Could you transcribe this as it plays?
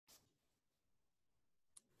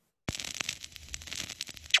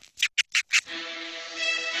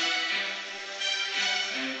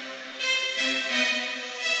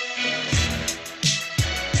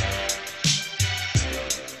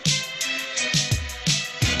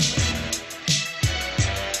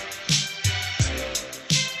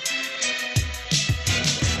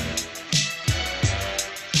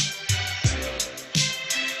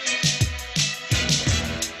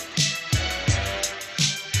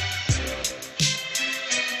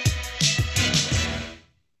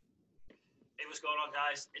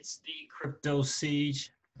guys? It's the Crypto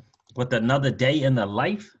Siege with another day in the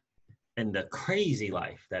life and the crazy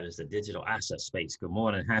life that is the digital asset space. Good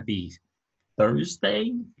morning. Happy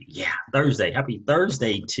Thursday. Yeah, Thursday. Happy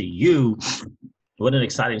Thursday to you. What an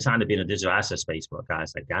exciting time to be in the digital asset space, but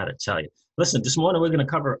guys, I gotta tell you. Listen, this morning we're going to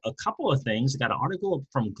cover a couple of things. I got an article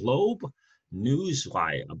from Globe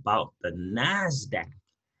Newswire about the Nasdaq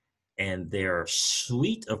and their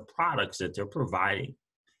suite of products that they're providing,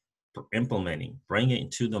 implementing, bringing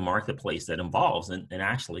to the marketplace that involves, and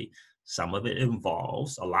actually some of it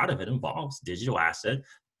involves, a lot of it involves digital asset,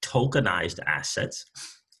 tokenized assets,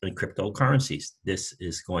 and cryptocurrencies. This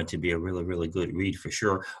is going to be a really, really good read for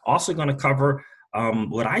sure. Also going to cover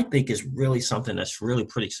what I think is really something that's really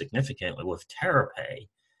pretty significant with TerraPay.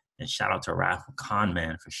 And shout out to Ralph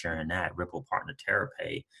Conman for sharing that. Ripple partner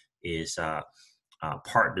TerraPay is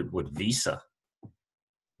partnered with Visa.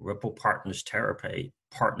 Ripple partners TerraPay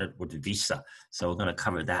partnered with Visa. So we're going to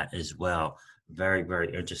cover that as well. Very,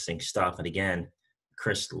 very interesting stuff. And again,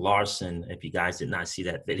 Chris Larson, if you guys did not see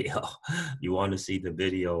that video, you want to see the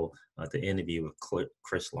video, the interview with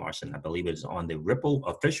Chris Larson. I believe it is on the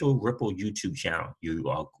official Ripple YouTube channel. You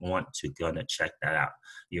are gonna check that out.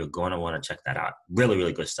 You're going to want to check that out. Really,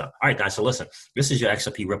 really good stuff. All right, guys. So listen, this is your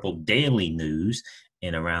XRP Ripple daily news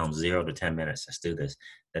in around 0 to 10 minutes. Let's do this.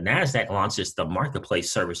 The Nasdaq launches the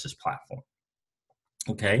marketplace services platform.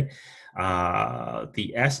 Okay,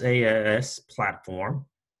 the SaaS platform.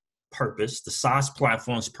 Purpose, the SaaS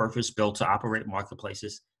platform's purpose built to operate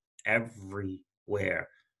marketplaces everywhere.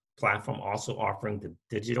 Platform also offering the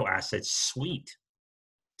digital asset suite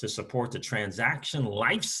to support the transaction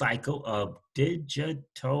life cycle of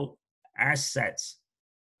digital assets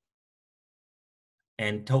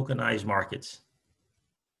and tokenized markets.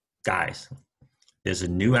 Guys, there's a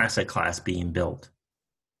new asset class being built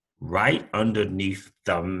right underneath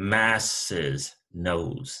the masses'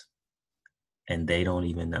 nose, and they don't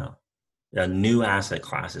even know. A new asset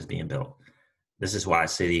class is being built. This is why I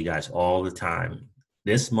say to you guys all the time,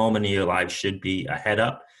 this moment in your life should be a head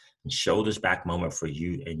up and shoulders back moment for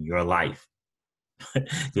you in your life,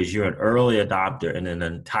 because you're an early adopter in an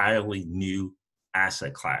entirely new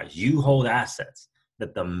asset class. You hold assets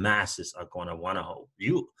that the masses are going to want to hold.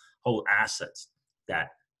 You hold assets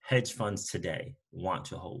that hedge funds today want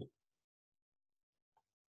to hold.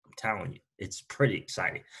 I'm telling you, it's pretty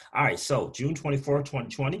exciting. All right, so June 24,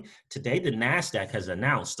 2020, today the Nasdaq has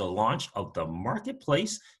announced the launch of the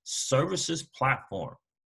Marketplace Services Platform.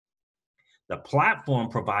 The platform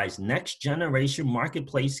provides next-generation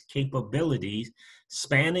marketplace capabilities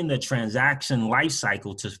spanning the transaction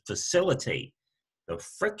lifecycle to facilitate the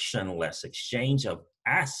frictionless exchange of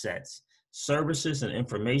assets, services, and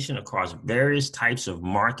information across various types of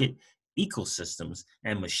market ecosystems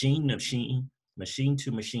and machine-to-machine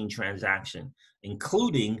transaction,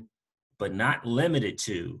 including but not limited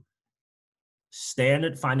to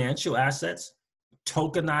standard financial assets,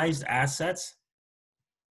 tokenized assets,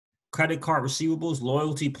 credit card receivables,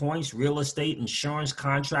 loyalty points, real estate, insurance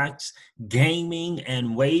contracts, gaming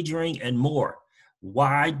and wagering, and more.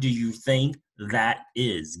 Why do you think that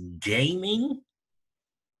is? Gaming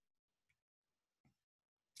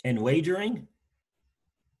and wagering?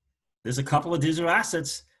 There's a couple of digital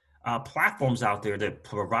assets platforms out there that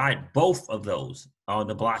provide both of those on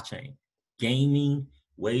the blockchain. Gaming,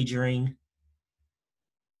 wagering.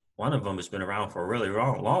 One of them has been around for a really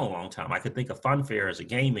long time. I could think of Funfair as a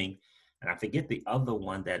gaming, and I forget the other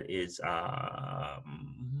one that is, I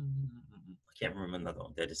can't remember another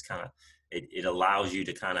one that is kind of, it allows you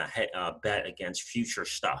to kind of bet against future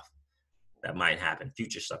stuff that might happen,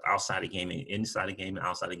 future stuff outside of gaming, inside of gaming,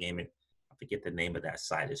 outside of gaming. I forget the name of that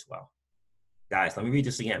site as well. Guys, let me read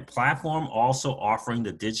this again. Platform also offering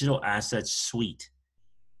the digital asset suite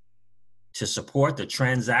to support the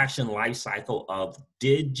transaction lifecycle of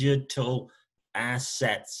digital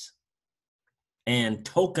assets and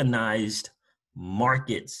tokenized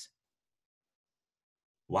markets.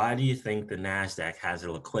 Why do you think the Nasdaq has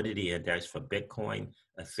a liquidity index for Bitcoin,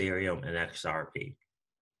 Ethereum, and XRP?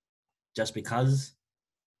 Just because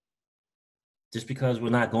we're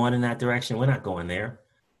not going in that direction? We're not going there.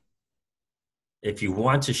 If you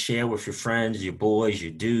want to share with your friends, your boys,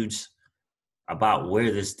 your dudes about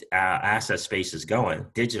where this asset space is going,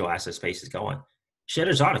 digital asset space is going, share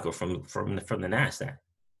this article from the Nasdaq.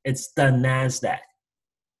 It's the Nasdaq,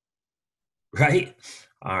 right?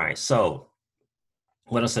 All right. So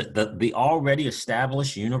what else? The already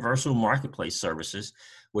established universal marketplace services,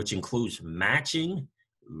 which includes matching,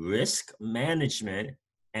 risk management,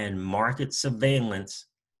 and market surveillance,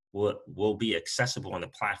 will be accessible on the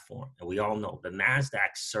platform. And we all know the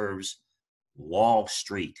Nasdaq serves Wall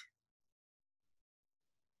Street.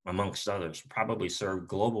 amongst others, probably serve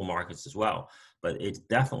global markets as well, but it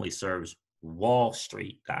definitely serves Wall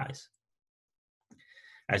Street, guys.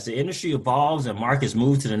 As the industry evolves and markets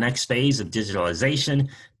move to the next phase of digitalization,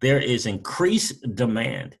 there is increased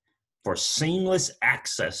demand for seamless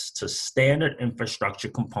access to standard infrastructure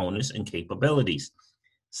components and capabilities,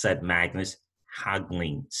 said Magnus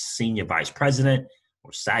Hagelin, Senior Vice President,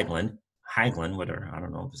 or Hagelin, whether, I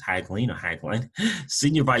don't know if it's Hagelin or Hagelin,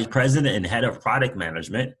 Senior Vice President and Head of Product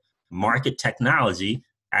Management, Market Technology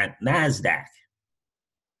at Nasdaq.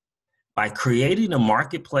 By creating a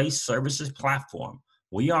marketplace services platform,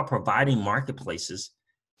 we are providing marketplaces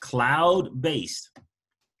cloud-based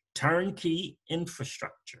turnkey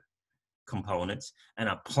infrastructure components and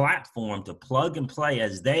a platform to plug and play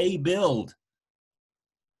as they build.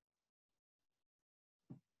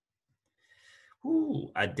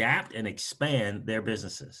 Adapt and expand their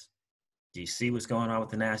businesses. Do you see what's going on with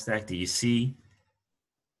the Nasdaq? Do you see,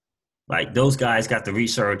 like, those guys got the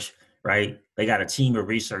research, right? They got a team of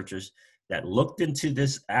researchers that looked into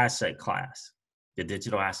this asset class, the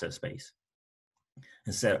digital asset space,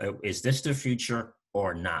 and said, is this the future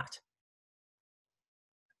or not?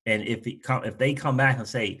 And if they come back and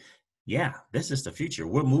say, yeah, this is the future,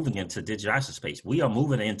 we're moving into digital asset space, we are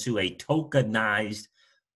moving into a tokenized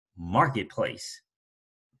marketplace,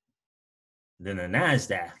 then the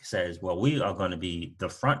Nasdaq says, well, we are going to be the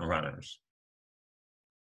front runners.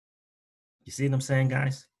 You see what I'm saying,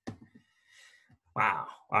 guys? Wow.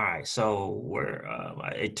 All right. So we're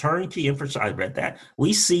a turnkey infrastructure. I read that.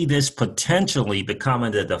 We see this potentially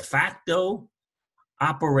becoming the de facto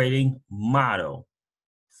operating model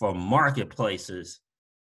for marketplaces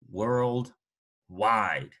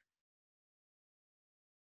worldwide.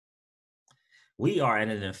 We are at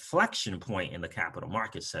an inflection point in the capital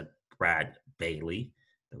market, said Brad Bailey,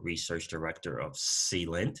 the research director of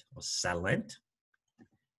Celent.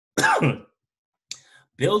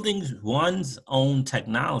 Building one's own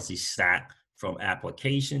technology stack from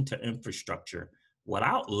application to infrastructure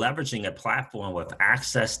without leveraging a platform with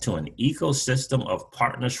access to an ecosystem of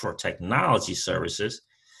partners for technology services,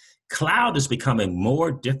 cloud is becoming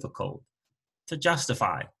more difficult to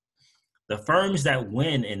justify. The firms that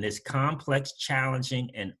win in this complex,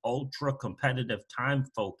 challenging, and ultra-competitive time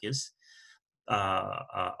focus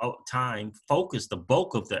the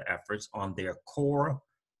bulk of their efforts on their core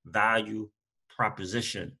value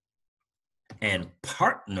proposition and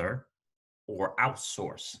partner or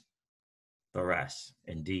outsource the rest.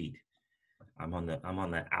 Indeed, I'm on the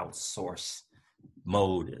outsource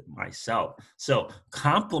mode myself. So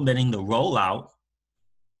complementing the rollout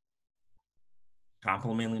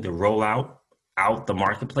out the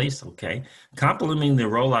marketplace. Okay, complementing the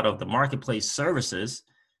rollout of the marketplace services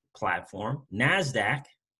platform, Nasdaq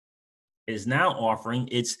is now offering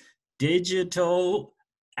its digital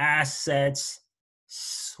assets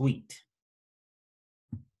suite.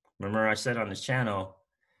 Remember I said on this channel,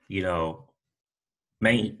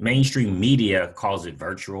 mainstream media calls it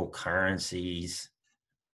virtual currencies,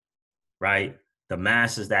 right? The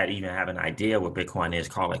masses that even have an idea what Bitcoin is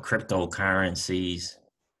call it cryptocurrencies.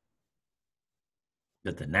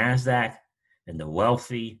 But the Nasdaq and the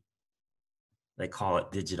wealthy, they call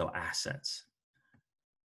it digital assets.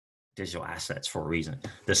 Digital assets for a reason.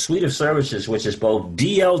 The suite of services, which is both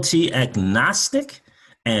DLT agnostic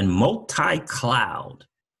and multi-cloud,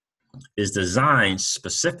 is designed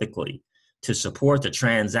specifically to support the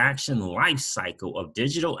transaction lifecycle of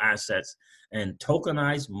digital assets and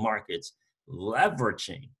tokenized markets,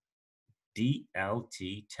 leveraging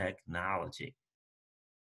DLT technology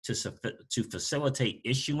to facilitate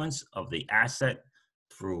issuance of the asset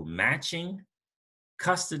through matching,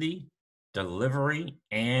 custody, delivery,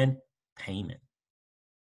 and payment.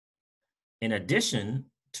 In addition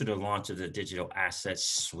to the launch of the digital assets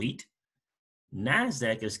suite,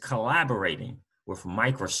 Nasdaq is collaborating with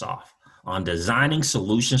Microsoft on designing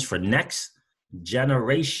solutions for next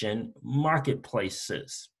generation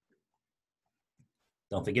marketplaces.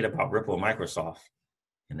 Don't forget about Ripple and Microsoft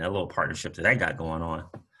and that little partnership that got going on.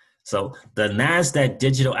 So the Nasdaq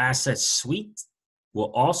digital assets suite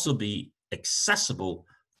will also be accessible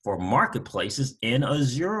for marketplaces in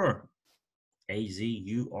Azure,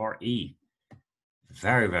 A-Z-U-R-E.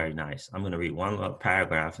 Very, very nice. I'm going to read one little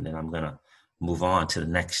paragraph and then I'm going to move on to the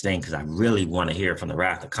next thing because I really want to hear from the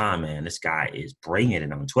Wrath of Khan, man. This guy is bringing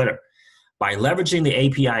it on Twitter. By leveraging the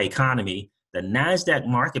API economy, the Nasdaq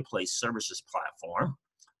Marketplace Services platform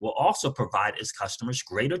will also provide its customers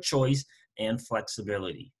greater choice and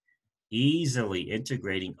flexibility, easily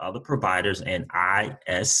integrating other providers and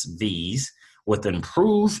ISVs with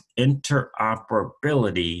improved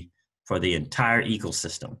interoperability for the entire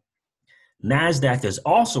ecosystem. Nasdaq is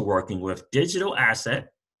also working with digital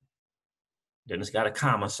asset. Then it's got a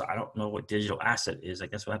comma, so I don't know what digital asset is. I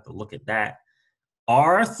guess we'll have to look at that.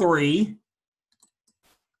 R3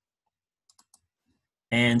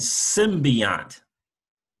 and Symbiont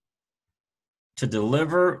to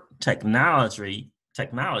deliver technology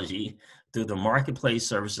through the marketplace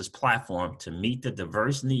services platform to meet the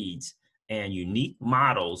diverse needs and unique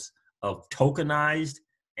models of tokenized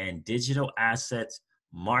and digital assets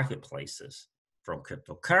marketplaces, from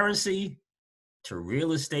cryptocurrency to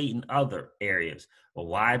real estate and other areas. Well,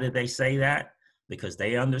 why did they say that? Because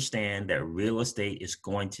they understand that real estate is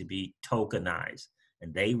going to be tokenized,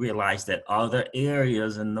 and they realize that other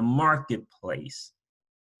areas in the marketplace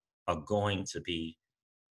are going to be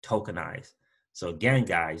tokenized. So again,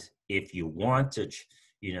 guys, if you want to,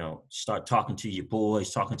 start talking to your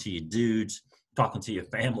boys, talking to your dudes, talking to your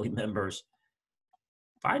family members,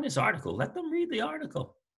 find this article. Let them read the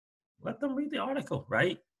article. Let them read the article,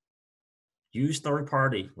 right? Use third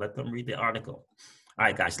party. Let them read the article. All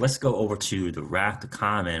right, guys, let's go over to the Wrath to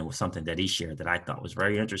comment with something that he shared that I thought was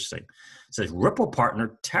very interesting. It says Ripple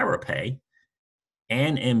partner TerraPay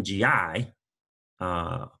and MGI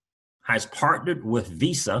has partnered with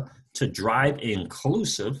Visa to drive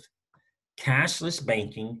inclusive cashless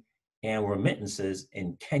banking and remittances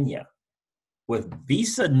in Kenya, with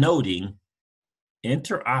Visa noting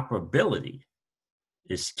interoperability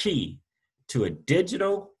is key to a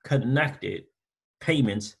digital connected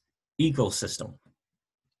payments ecosystem.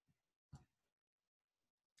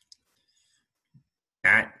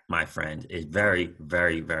 That, my friend, is very,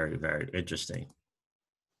 very, very, very interesting.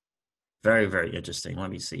 Very, very interesting. Let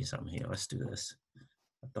me see something here. Let's do this.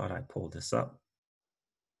 I thought I pulled this up.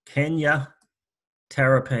 Kenya,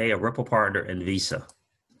 TerraPay, a Ripple partner, and Visa.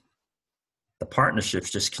 The partnerships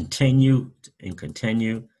just continue and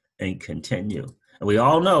continue and continue. And we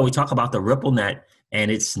all know, we talk about the Ripple net and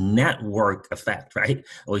its network effect, right? And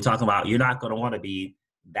we talk about you're not going to want to be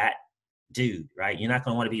that dude, right? You're not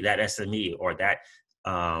going to want to be that SME or that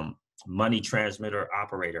money transmitter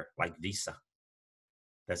operator like Visa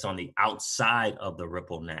that's on the outside of the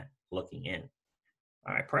Ripple net looking in.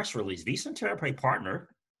 All right, press release. Visa and TerraPay partner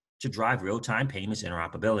to drive real-time payments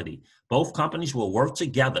interoperability. Both companies will work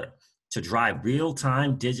together to drive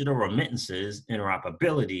real-time digital remittances,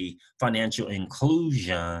 interoperability, financial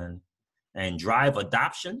inclusion, and drive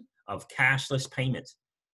adoption of cashless payments.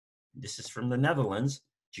 This is from the Netherlands,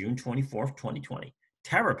 June 24th, 2020.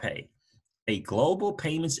 TerraPay, a global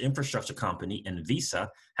payments infrastructure company, and Visa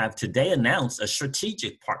have today announced a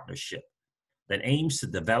strategic partnership that aims to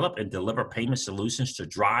develop and deliver payment solutions to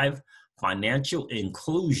drive financial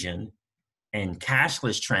inclusion and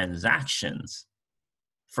cashless transactions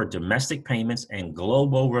for domestic payments and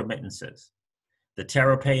global remittances. The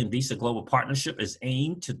TerraPay and Visa Global Partnership is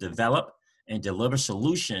aimed to develop and deliver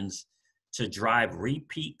solutions to drive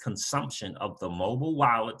repeat consumption of the mobile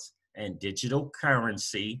wallets and digital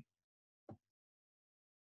currency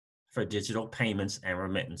for digital payments and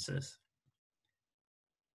remittances.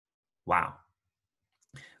 Wow.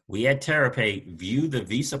 We at TerraPay view the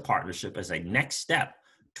Visa partnership as a next step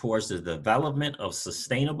towards the development of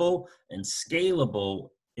sustainable and scalable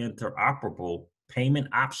interoperable payment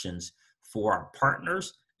options for our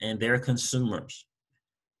partners and their consumers.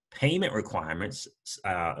 Payment requirements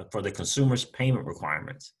for the consumers' payment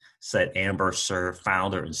requirements, said Amber Sir,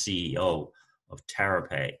 founder and CEO of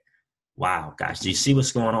TerraPay. Wow, guys, do you see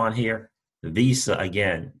what's going on here? The Visa,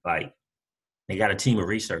 again, like they got a team of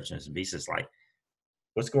researchers. Visa's like,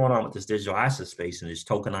 what's going on with this digital asset space and these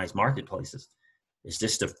tokenized marketplaces? Is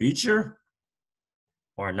this the future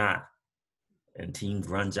or not? And team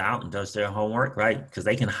runs out and does their homework, right? Because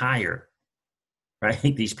they can hire, right?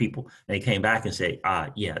 These people, they came back and say,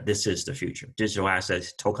 yeah, this is the future. Digital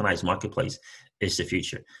assets, tokenized marketplace is the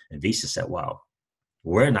future. And Visa said, well,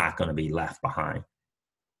 we're not going to be left behind.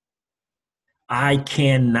 I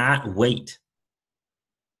cannot wait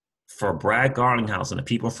for Brad Garlinghouse and the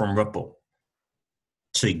people from Ripple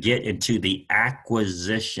to get into the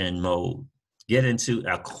acquisition mode, get into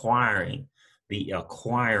the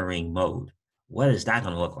acquiring mode. What is that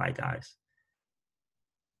going to look like, guys?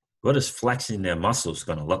 What is flexing their muscles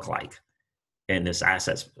going to look like in this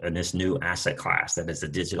new asset class that is the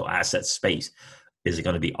digital asset space? Is it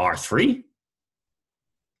going to be R3?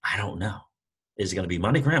 I don't know. Is it going to be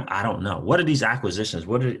MoneyGram? I don't know. What are these acquisitions?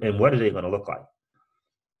 What are they going to look like?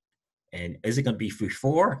 And is it going to be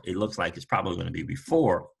before? It looks like it's probably going to be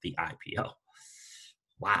before the IPO.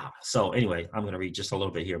 Wow. So anyway, I'm going to read just a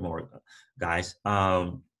little bit here more, guys.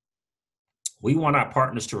 We want our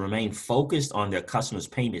partners to remain focused on their customers'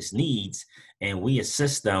 payments needs, and we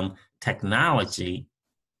assist them technology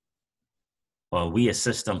We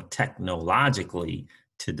assist them technologically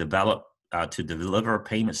to deliver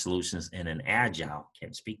payment solutions in an agile,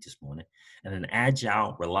 can't speak this morning, and an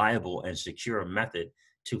agile, reliable, and secure method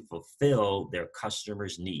to fulfill their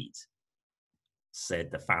customers' needs,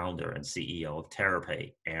 said the founder and CEO of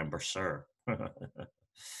TerraPay, Amber Sir.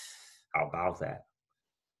 How about that?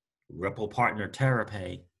 Ripple partner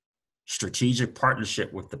TerraPay, strategic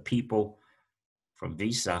partnership with the people from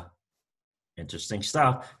Visa. Interesting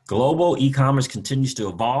stuff. Global e-commerce continues to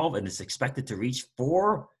evolve and is expected to reach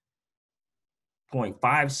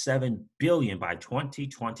 4.57 billion by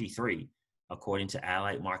 2023, according to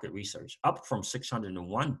Allied Market Research, up from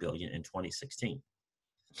 601 billion in 2016.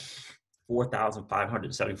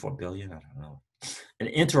 4,574 billion, I don't know. And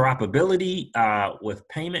interoperability with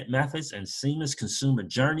payment methods and seamless consumer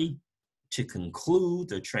journey to conclude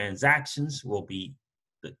the transactions will be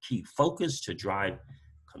the key focus to drive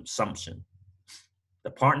consumption.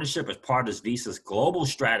 The partnership is part of Visa's global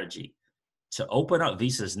strategy to open up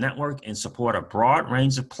Visa's network and support a broad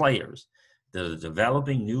range of players that are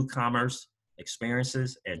developing new commerce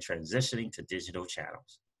experiences and transitioning to digital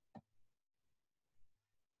channels.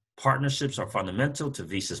 Partnerships are fundamental to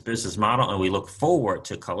Visa's business model, and we look forward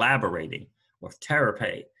to collaborating with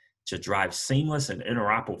TerraPay to drive seamless and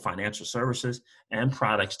interoperable financial services and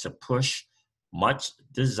products to push much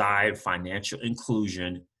desired financial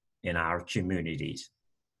inclusion in our communities.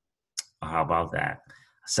 How about that?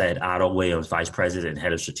 Said Otto Williams, Vice President and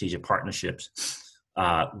Head of Strategic Partnerships,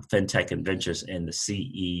 FinTech and Ventures in the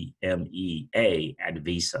CEMEA at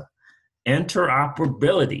Visa.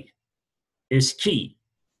 Interoperability is key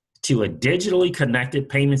to a digitally connected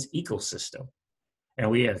payments ecosystem.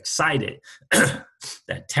 And we are excited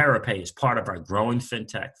that TerraPay is part of our growing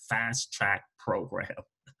FinTech Fast Track program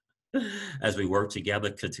as we work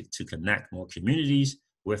together to connect more communities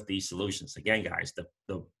with these solutions. Again, guys,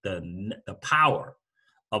 the power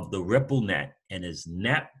of the Ripple net and its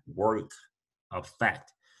network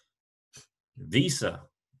effect. Visa,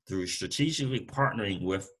 through strategically partnering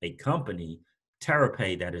with a company,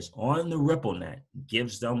 TerraPay, that is on the Ripple net,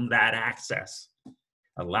 gives them that access,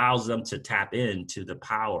 allows them to tap into the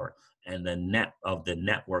power and the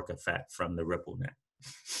network effect from the Ripple net.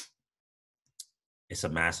 It's a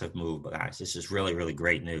massive move, but guys, this is really, really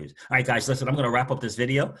great news. All right, guys, listen, I'm going to wrap up this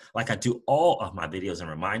video like I do all of my videos and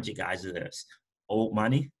remind you guys of this. Old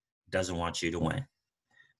money doesn't want you to win.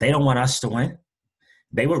 They don't want us to win.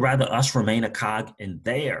 They would rather us remain a cog in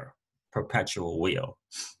their perpetual wheel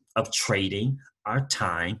of trading our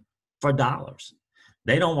time for dollars.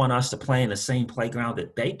 They don't want us to play in the same playground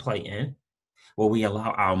that they play in, where we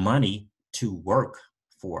allow our money to work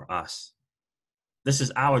for us. This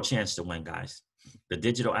is our chance to win, guys. The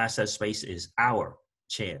digital asset space is our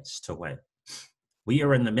chance to win. We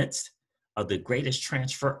are in the midst of the greatest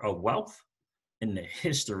transfer of wealth in the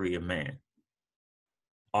history of man.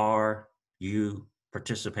 Are you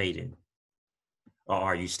participating, or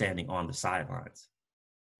are you standing on the sidelines?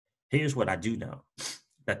 Here's what I do know,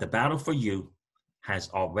 that the battle for you has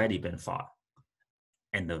already been fought,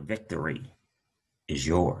 and the victory is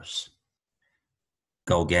yours.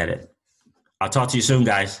 Go get it. I'll talk to you soon,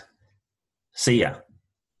 guys. See ya.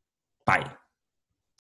 Bye.